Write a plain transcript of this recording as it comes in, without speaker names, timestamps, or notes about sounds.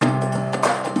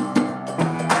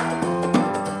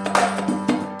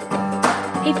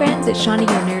friends, it's Shawnee,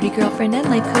 your nerdy girlfriend and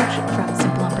life coach from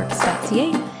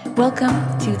simpleonpurpose.ca.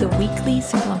 Welcome to the weekly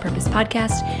Simple on Purpose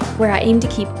podcast, where I aim to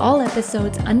keep all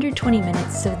episodes under 20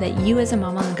 minutes so that you as a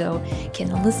mom on the go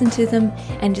can listen to them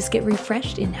and just get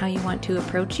refreshed in how you want to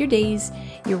approach your days,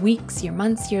 your weeks, your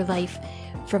months, your life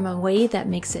from a way that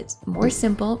makes it more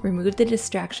simple, remove the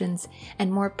distractions,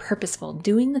 and more purposeful,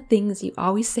 doing the things you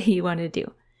always say you want to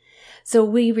do. So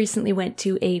we recently went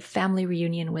to a family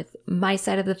reunion with my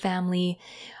side of the family,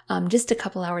 just a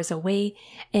couple hours away,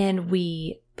 and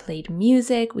we played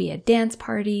music, we had dance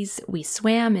parties, we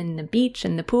swam in the beach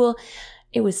and the pool.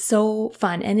 It was so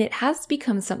fun, and it has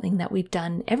become something that we've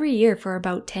done every year for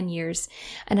about 10 years,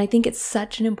 and I think it's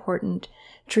such an important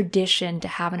tradition to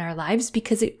have in our lives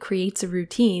because it creates a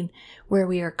routine where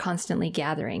we are constantly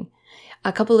gathering.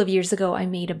 A couple of years ago, I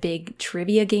made a big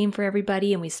trivia game for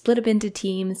everybody and we split up into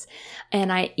teams,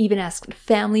 and I even asked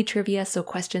family trivia, so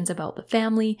questions about the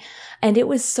family, and it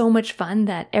was so much fun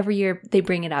that every year they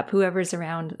bring it up. Whoever's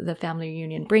around the family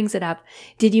reunion brings it up.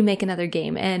 Did you make another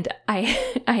game? And I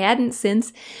hadn't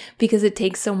since because it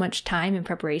takes so much time and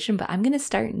preparation, but I'm going to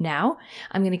start now.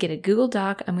 I'm going to get a Google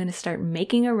Doc. I'm going to start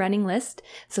making a running list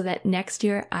so that next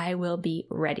year I will be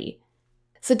ready.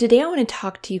 So today I want to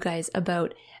talk to you guys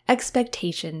about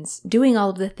expectations, doing all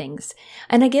of the things.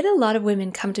 And I get a lot of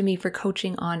women come to me for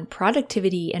coaching on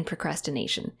productivity and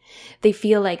procrastination. They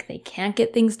feel like they can't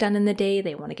get things done in the day.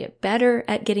 They want to get better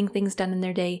at getting things done in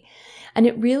their day. And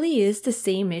it really is the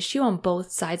same issue on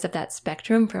both sides of that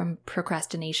spectrum from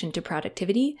procrastination to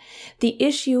productivity. The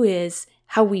issue is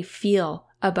how we feel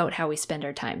about how we spend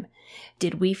our time.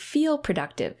 Did we feel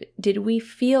productive? Did we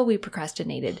feel we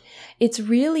procrastinated? It's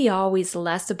really always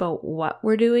less about what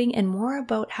we're doing and more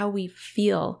about how we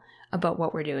feel about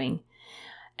what we're doing.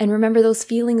 And remember, those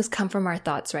feelings come from our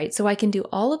thoughts, right? So I can do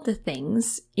all of the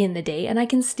things in the day and I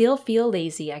can still feel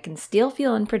lazy. I can still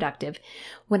feel unproductive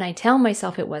when I tell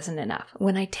myself it wasn't enough,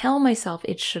 when I tell myself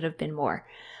it should have been more.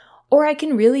 Or I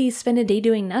can really spend a day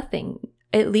doing nothing.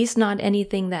 At least not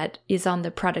anything that is on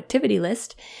the productivity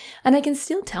list. And I can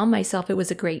still tell myself it was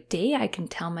a great day. I can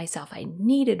tell myself I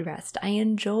needed rest. I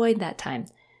enjoyed that time.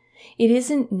 It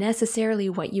isn't necessarily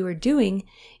what you are doing.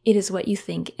 It is what you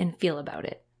think and feel about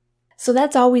it. So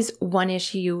that's always one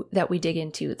issue that we dig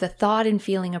into, the thought and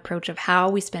feeling approach of how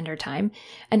we spend our time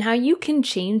and how you can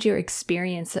change your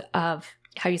experience of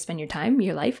how you spend your time,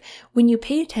 your life, when you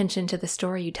pay attention to the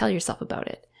story you tell yourself about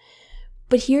it.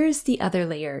 But here's the other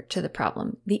layer to the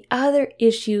problem. The other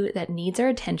issue that needs our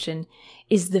attention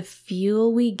is the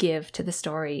fuel we give to the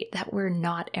story that we're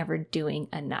not ever doing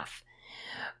enough.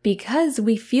 Because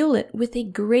we fuel it with a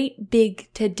great big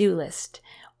to-do list,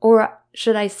 or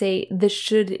should I say the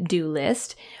should-do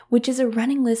list, which is a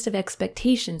running list of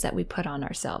expectations that we put on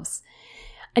ourselves.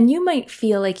 And you might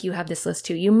feel like you have this list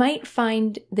too. You might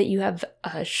find that you have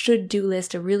a should-do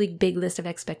list, a really big list of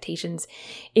expectations,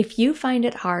 if you find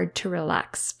it hard to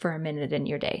relax for a minute in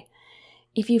your day.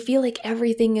 If you feel like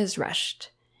everything is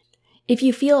rushed. If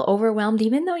you feel overwhelmed,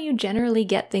 even though you generally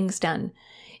get things done.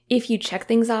 If you check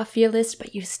things off your list,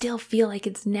 but you still feel like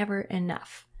it's never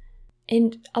enough.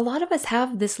 And a lot of us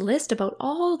have this list about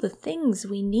all the things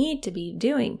we need to be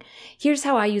doing. Here's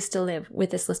how I used to live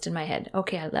with this list in my head.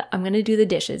 Okay, I'm going to do the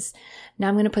dishes. Now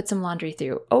I'm going to put some laundry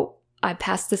through. Oh, I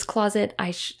passed this closet.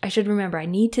 I should remember, I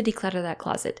need to declutter that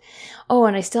closet. Oh,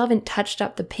 and I still haven't touched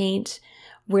up the paint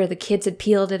where the kids had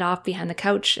peeled it off behind the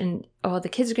couch. And oh, the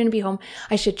kids are going to be home.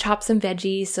 I should chop some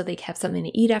veggies so they have something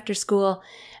to eat after school.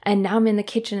 And now I'm in the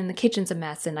kitchen and the kitchen's a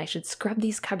mess and I should scrub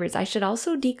these cupboards. I should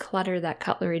also declutter that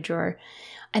cutlery drawer.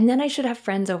 And then I should have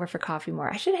friends over for coffee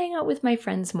more. I should hang out with my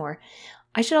friends more.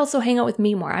 I should also hang out with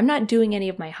me more. I'm not doing any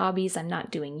of my hobbies. I'm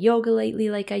not doing yoga lately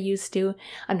like I used to.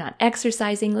 I'm not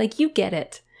exercising. Like, you get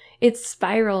it. It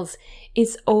spirals.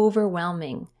 It's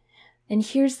overwhelming. And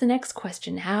here's the next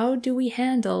question. How do we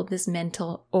handle this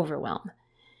mental overwhelm?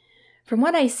 From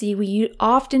what I see, we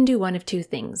often do one of two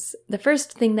things. The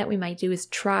first thing that we might do is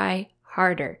try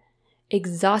harder,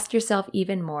 exhaust yourself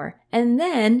even more, and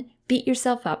then beat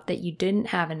yourself up that you didn't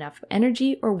have enough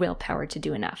energy or willpower to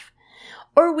do enough.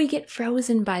 Or we get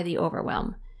frozen by the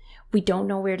overwhelm. We don't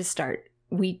know where to start.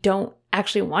 We don't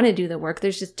actually want to do the work.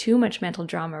 There's just too much mental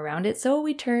drama around it. So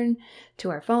we turn to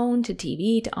our phone, to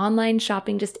TV, to online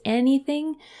shopping, just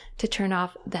anything to turn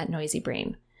off that noisy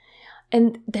brain.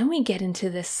 And then we get into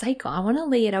this cycle. I want to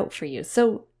lay it out for you.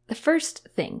 So the first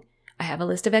thing, I have a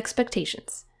list of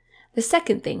expectations. The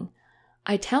second thing,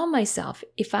 I tell myself,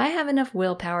 if I have enough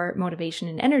willpower, motivation,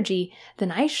 and energy,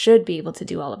 then I should be able to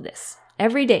do all of this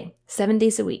every day, 7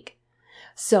 days a week.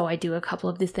 So I do a couple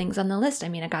of these things on the list.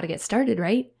 I got to get started,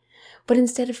 right? But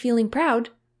instead of feeling proud,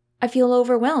 I feel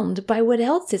overwhelmed by what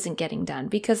else isn't getting done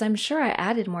because I'm sure I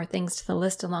added more things to the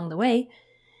list along the way.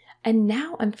 And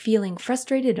now I'm feeling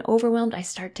frustrated and overwhelmed. I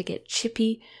start to get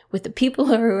chippy with the people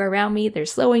who are around me. They're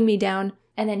slowing me down.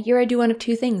 And then here I do one of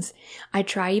two things. I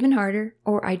try even harder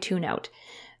or I tune out.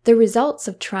 The results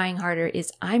of trying harder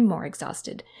is I'm more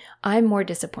exhausted. I'm more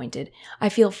disappointed. I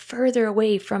feel further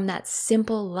away from that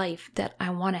simple life that I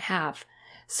want to have.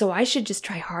 So I should just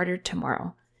try harder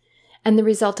tomorrow. And the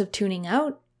result of tuning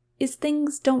out is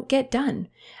things don't get done.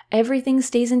 Everything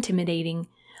stays intimidating.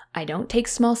 I don't take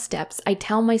small steps. I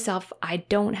tell myself I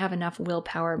don't have enough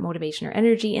willpower, motivation, or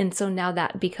energy. And so now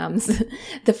that becomes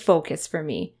the focus for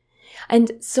me.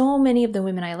 And so many of the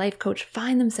women I life coach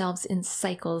find themselves in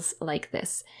cycles like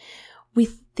this. We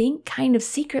think kind of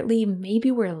secretly, maybe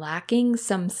we're lacking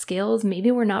some skills.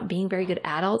 Maybe we're not being very good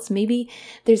adults. Maybe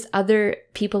there's other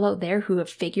people out there who have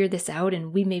figured this out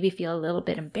and we maybe feel a little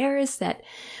bit embarrassed that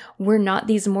we're not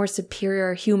these more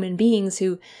superior human beings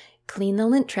who clean the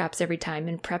lint traps every time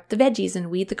and prep the veggies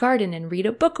and weed the garden and read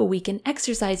a book a week and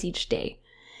exercise each day.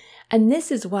 And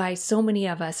this is why so many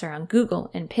of us are on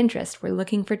Google and Pinterest. We're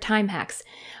looking for time hacks,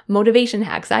 motivation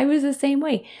hacks. I was the same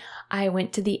way. I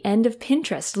went to the end of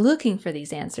Pinterest looking for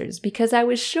these answers because I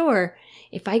was sure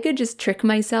if I could just trick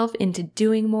myself into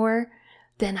doing more,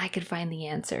 then I could find the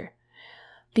answer.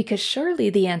 Because surely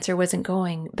the answer wasn't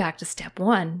going back to step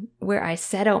 1, where I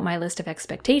set out my list of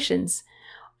expectations.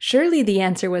 Surely the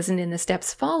answer wasn't in the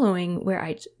steps following, where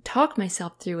I talk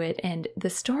myself through it and the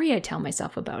story I tell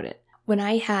myself about it. When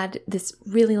I had this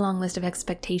really long list of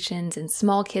expectations and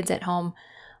small kids at home,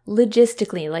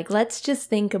 logistically, let's just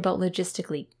think about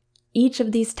logistically, each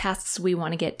of these tasks we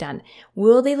want to get done,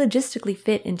 will they logistically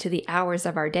fit into the hours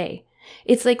of our day?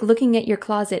 It's like looking at your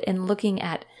closet and looking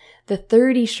at the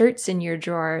 30 shirts in your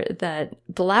drawer, the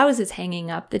blouses hanging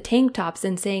up, the tank tops,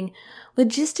 and saying,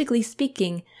 logistically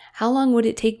speaking, how long would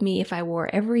it take me if I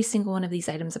wore every single one of these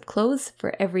items of clothes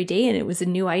for every day and it was a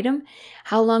new item?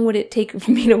 How long would it take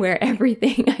for me to wear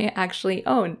everything I actually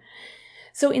own?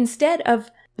 So instead of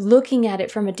looking at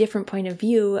it from a different point of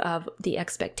view of the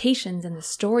expectations and the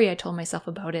story I told myself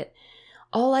about it,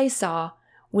 all I saw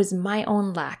was my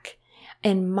own lack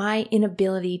and my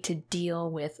inability to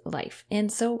deal with life. And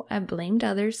so I blamed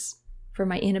others for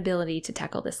my inability to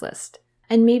tackle this list.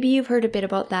 And maybe you've heard a bit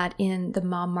about that in the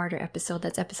Mom Martyr episode.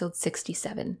 That's episode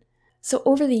 67. So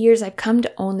over the years, I've come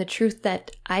to own the truth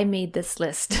that I made this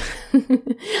list.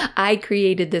 I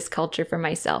created this culture for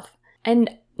myself.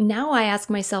 And now I ask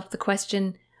myself the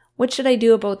question, what should I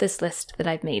do about this list that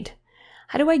I've made?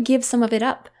 How do I give some of it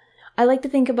up? I like to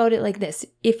think about it like this.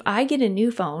 If I get a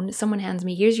new phone, someone hands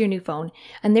me, here's your new phone,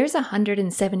 and there's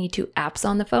 172 apps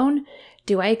on the phone,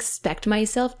 do I expect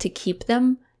myself to keep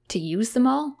them, to use them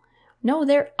all? No,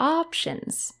 they're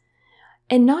options.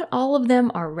 And not all of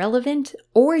them are relevant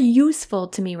or useful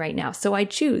to me right now. So I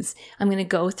choose. I'm going to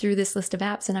go through this list of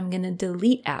apps and I'm going to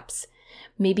delete apps.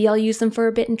 Maybe I'll use them for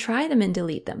a bit and try them and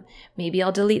delete them. Maybe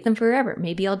I'll delete them forever.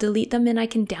 Maybe I'll delete them and I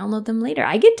can download them later.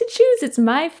 I get to choose. It's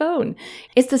my phone.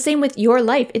 It's the same with your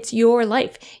life. It's your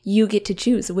life. You get to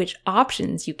choose which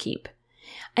options you keep.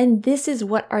 And this is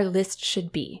what our list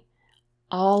should be.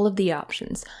 All of the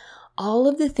options. All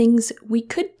of the things we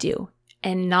could do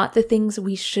and not the things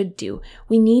we should do.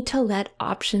 We need to let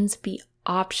options be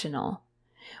optional.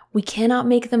 We cannot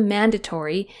make them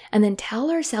mandatory and then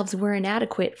tell ourselves we're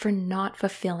inadequate for not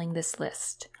fulfilling this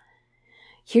list.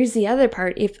 Here's the other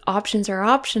part. If options are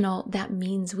optional, that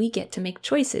means we get to make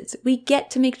choices. We get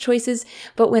to make choices,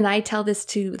 but when I tell this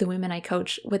to the women I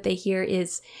coach, what they hear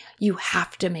is, you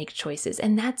have to make choices.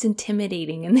 And that's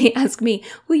intimidating. And they ask me,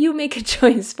 will you make a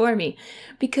choice for me?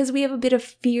 Because we have a bit of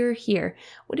fear here.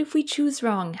 What if we choose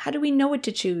wrong? How do we know what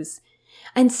to choose?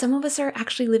 And some of us are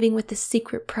actually living with this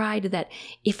secret pride that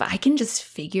if I can just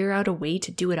figure out a way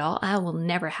to do it all, I will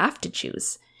never have to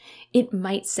choose. It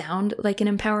might sound like an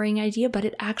empowering idea, but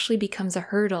it actually becomes a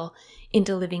hurdle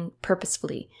into living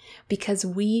purposefully because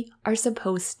we are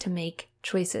supposed to make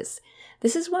choices.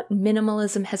 This is what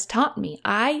minimalism has taught me.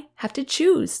 I have to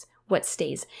choose what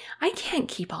stays. I can't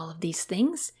keep all of these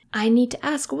things. I need to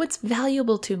ask what's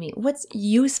valuable to me, what's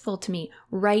useful to me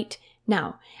right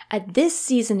now. At this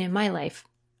season in my life,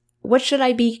 what should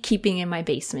I be keeping in my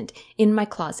basement, in my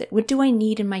closet? What do I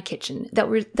need in my kitchen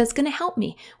that's going to help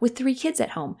me with 3 kids at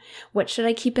home? What should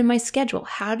I keep in my schedule?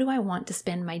 How do I want to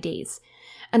spend my days?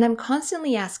 And I'm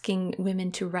constantly asking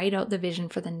women to write out the vision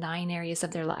for the 9 areas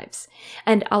of their lives.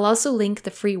 And I'll also link the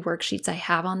free worksheets I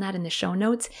have on that in the show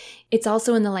notes. It's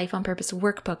also in the Life on Purpose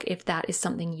workbook if that is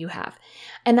something you have.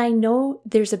 And I know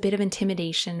there's a bit of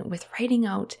intimidation with writing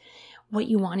out what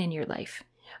you want in your life.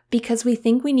 because we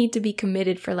think we need to be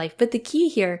committed for life. But the key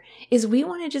here is we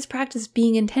want to just practice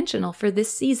being intentional for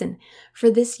this season, for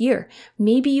this year.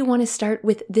 Maybe you want to start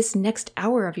with this next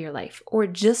hour of your life, or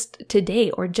just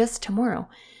today, or just tomorrow.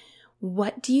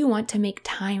 What do you want to make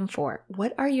time for?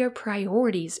 What are your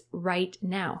priorities right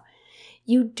now?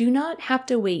 You do not have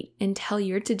to wait until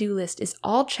your to-do list is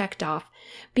all checked off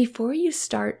before you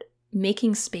start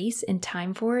making space and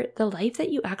time for the life that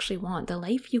you actually want, the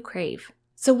life you crave.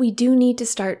 So we do need to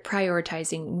start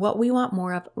prioritizing what we want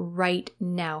more of right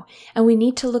now. And we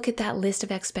need to look at that list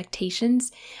of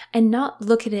expectations and not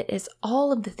look at it as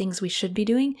all of the things we should be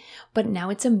doing, but now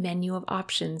it's a menu of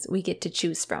options we get to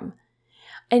choose from.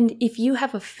 And if you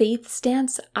have a faith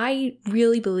stance, I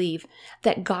really believe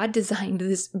that God designed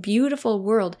this beautiful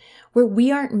world where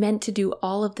we aren't meant to do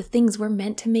all of the things. We're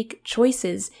meant to make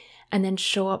choices and then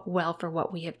show up well for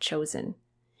what we have chosen.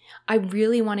 I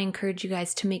really want to encourage you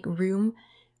guys to make room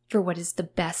for what is the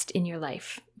best in your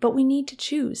life. But we need to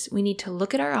choose. We need to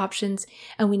look at our options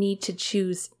and we need to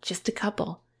choose just a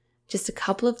couple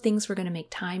of things we're going to make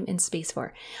time and space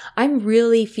for. I'm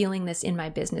really feeling this in my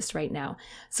business right now.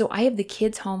 So I have the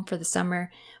kids home for the summer.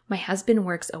 My husband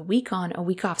works a week on, a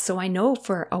week off. So I know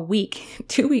for a week,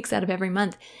 2 weeks out of every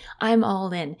month, I'm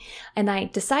all in. And I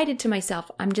decided to myself,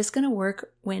 I'm just going to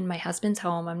work when my husband's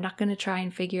home. I'm not going to try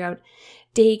and figure out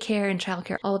daycare and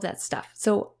childcare, all of that stuff.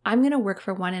 So I'm going to work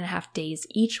for 1.5 days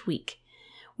each week,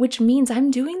 which means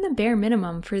I'm doing the bare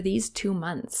minimum for these 2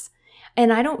 months.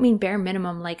 And I don't mean bare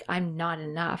minimum like I'm not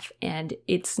enough and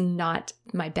it's not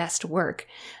my best work.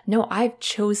 No, I've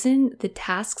chosen the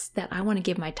tasks that I want to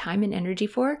give my time and energy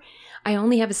for. I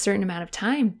only have a certain amount of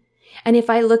time. And if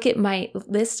I look at my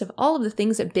list of all of the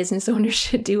things that business owners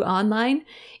should do online,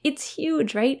 it's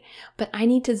huge, right? But I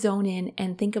need to zone in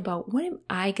and think about, what am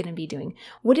I going to be doing?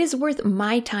 What is worth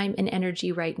my time and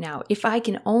energy right now? If I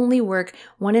can only work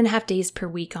 1.5 days per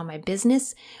week on my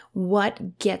business,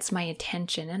 what gets my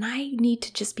attention? And I need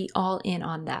to just be all in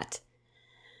on that.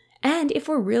 And if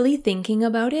we're really thinking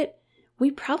about it, we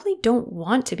probably don't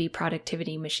want to be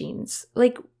productivity machines.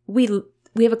 Like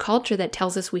we have a culture that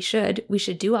tells us we should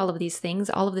do all of these things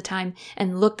all of the time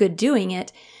and look good doing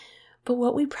it. But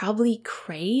what we probably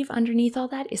crave underneath all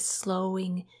that is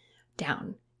slowing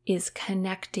down, is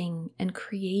connecting and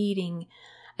creating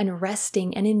and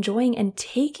resting and enjoying and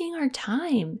taking our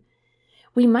time.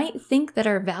 We might think that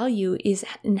our value is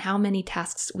in how many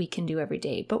tasks we can do every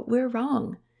day, but we're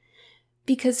wrong.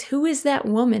 Because who is that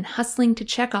woman hustling to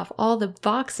check off all the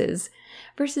boxes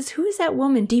versus who is that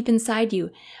woman deep inside you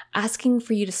asking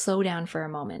for you to slow down for a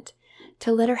moment,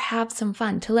 to let her have some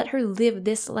fun, to let her live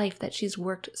this life that she's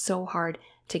worked so hard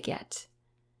to get?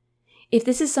 If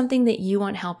this is something that you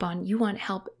want help on, you want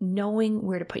help knowing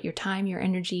where to put your time, your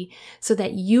energy, so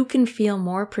that you can feel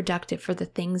more productive for the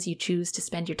things you choose to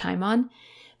spend your time on,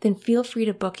 then feel free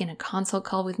to book in a consult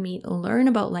call with me, learn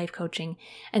about life coaching,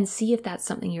 and see if that's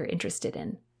something you're interested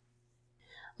in.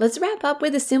 Let's wrap up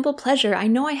with a simple pleasure. I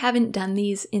know I haven't done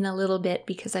these in a little bit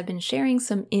because I've been sharing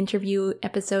some interview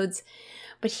episodes,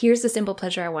 but here's the simple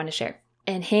pleasure I want to share.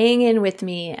 And hang in with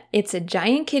me. It's a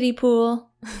giant kiddie pool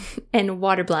and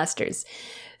water blasters.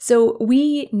 So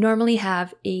we normally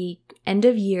have a end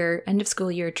of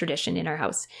school year tradition in our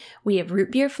house. We have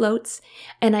root beer floats,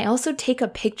 and I also take a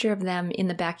picture of them in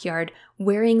the backyard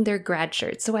wearing their grad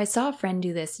shirts. So I saw a friend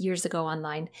do this years ago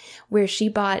online where she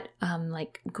bought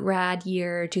grad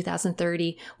year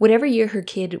 2030, whatever year her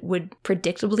kid would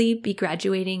predictably be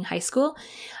graduating high school.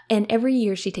 And every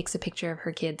year she takes a picture of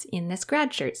her kids in this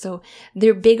grad shirt. So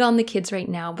they're big on the kids right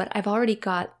now, but I've already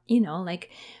got,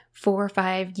 4 or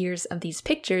 5 years of these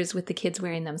pictures with the kids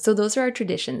wearing them. So those are our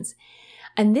traditions.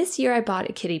 And this year I bought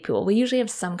a kiddie pool. We usually have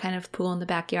some kind of pool in the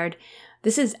backyard.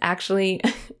 This is actually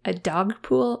a dog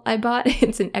pool I bought.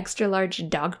 It's an extra large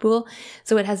dog pool.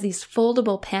 So it has these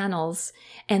foldable panels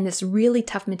and this really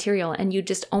tough material, and you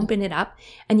just open it up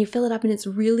and you fill it up, and it's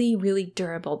really, really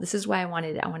durable. This is why I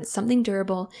wanted it. I wanted something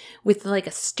durable with like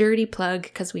a sturdy plug,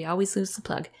 because we always lose the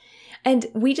plug. And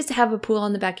we just have a pool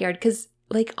in the backyard because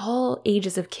all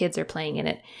ages of kids are playing in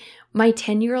it. My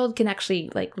 10-year-old can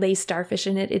actually lay starfish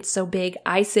in it. It's so big.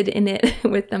 I sit in it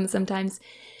with them sometimes.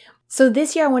 So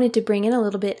this year I wanted to bring in a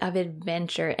little bit of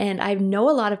adventure, and I know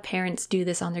a lot of parents do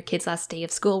this on their kids' last day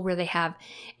of school where they have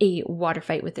a water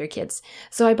fight with their kids.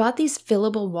 So I bought these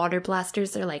fillable water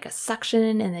blasters. They're like a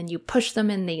suction, and then you push them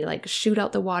and they shoot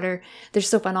out the water. They're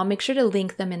so fun. I'll make sure to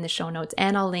link them in the show notes,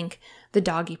 and I'll link the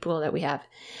doggy pool that we have.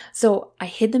 So I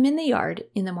hid them in the yard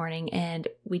in the morning, and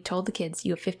we told the kids,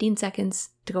 you have 15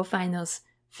 seconds to go find those,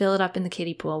 fill it up in the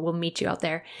kiddie pool. We'll meet you out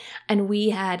there. And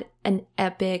we had an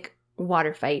epic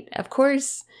water fight. Of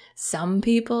course, some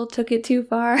people took it too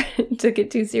far, took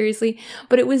it too seriously,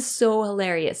 but it was so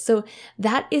hilarious. So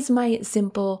that is my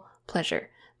simple pleasure,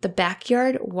 the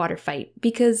backyard water fight,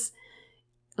 because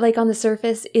like on the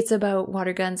surface, it's about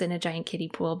water guns and a giant kiddie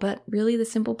pool, but really the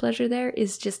simple pleasure there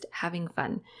is just having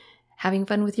fun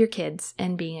with your kids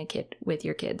and being a kid with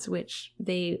your kids, which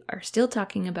they are still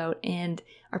talking about and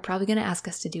are probably going to ask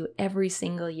us to do every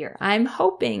single year. I'm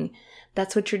hoping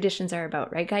that's what traditions are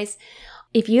about, right, guys?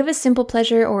 If you have a simple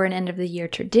pleasure or an end of the year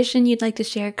tradition you'd like to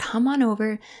share, come on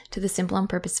over to the Simple on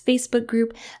Purpose Facebook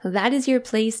group. That is your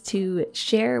place to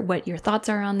share what your thoughts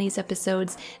are on these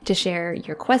episodes, to share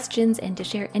your questions, and to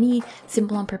share any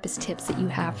Simple on Purpose tips that you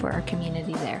have for our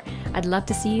community there. I'd love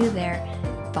to see you there.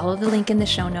 Follow the link in the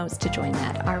show notes to join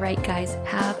that. All right, guys,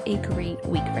 have a great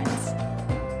week, friends.